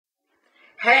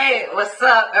Hey, what's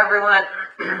up, everyone?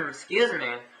 Excuse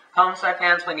me.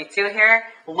 HomeStarFan 22 here.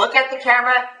 Look at the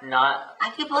camera.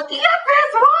 I keep looking at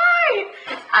this. Why?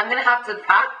 I'm gonna have to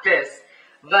practice,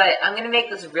 but I'm gonna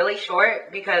make this really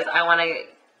short because I want to.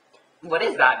 What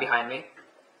is that behind me?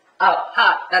 Oh,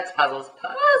 that's puzzles.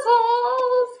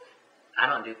 Puzzles. I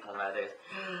don't do puzzle others.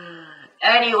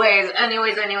 Anyways,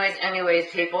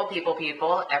 people,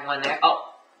 everyone there.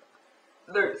 Oh,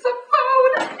 there's a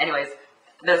phone. Anyways,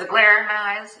 there's a glare in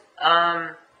my eyes.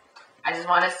 I just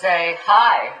want to say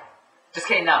hi. Just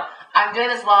kidding, no. I'm doing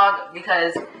this vlog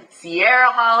because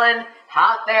Sierra Holland,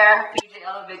 out there,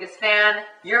 PJOBiggestFan,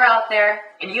 you're out there,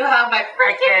 and you have my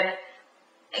freaking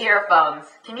earphones.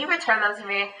 Can you return them to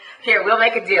me? Here, we'll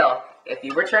make a deal. If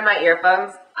you return my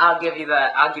earphones, I'll give you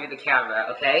the camera,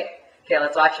 okay? Okay,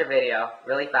 let's watch your video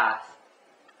really fast.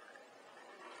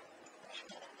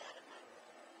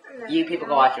 You people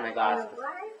go watch my glasses.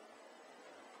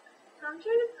 So I'm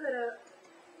trying to put up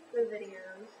the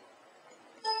videos,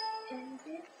 and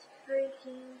it's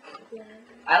freaking dead.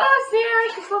 I love Sierra,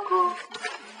 she's so cool.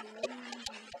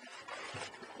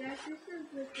 Guys, this is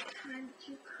like the time that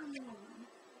you come on,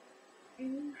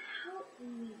 and you help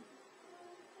me.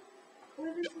 Or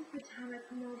this is the time I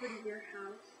come over to your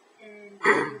house and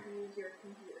use your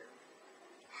computer.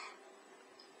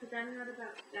 Because I'm not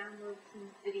about to download some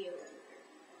video editor.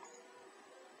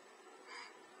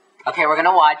 Okay, we're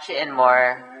gonna watch it and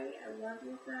more. Sorry, I love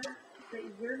you, Zach, but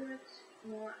you're much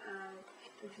more of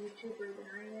a YouTuber than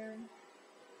I am.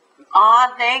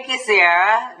 Aw, thank you,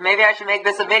 Sierra. Maybe I should make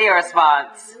this a video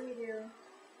response. I really do. You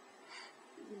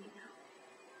need help.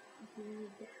 You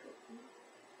need to help me.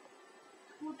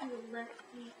 I told you to let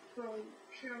me throw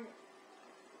your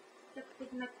That's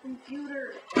with my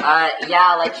computer. Yeah,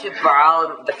 I'll let you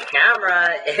borrow the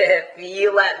camera if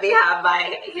you let me have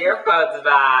my earphones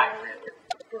back.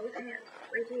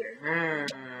 Right here.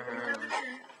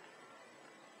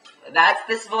 That's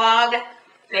this vlog.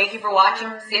 Thank you for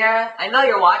watching, Sierra. I know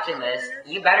you're watching this.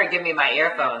 You better give me my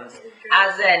earphones.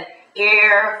 As in,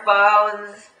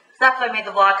 earphones. That's why I made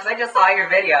the vlog, because I just saw your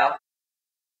video.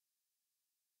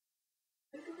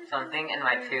 Something in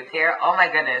my tooth here. Oh my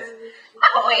goodness.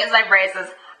 Oh, wait, it's my braces.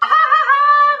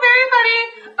 Very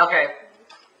funny. Okay.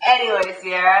 Anyway,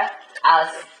 Sierra,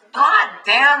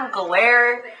 goddamn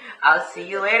glare. I'll see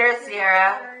you later,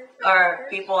 Sierra. Or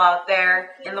people out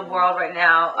there in the world right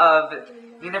now of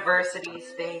university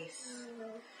space.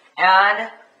 And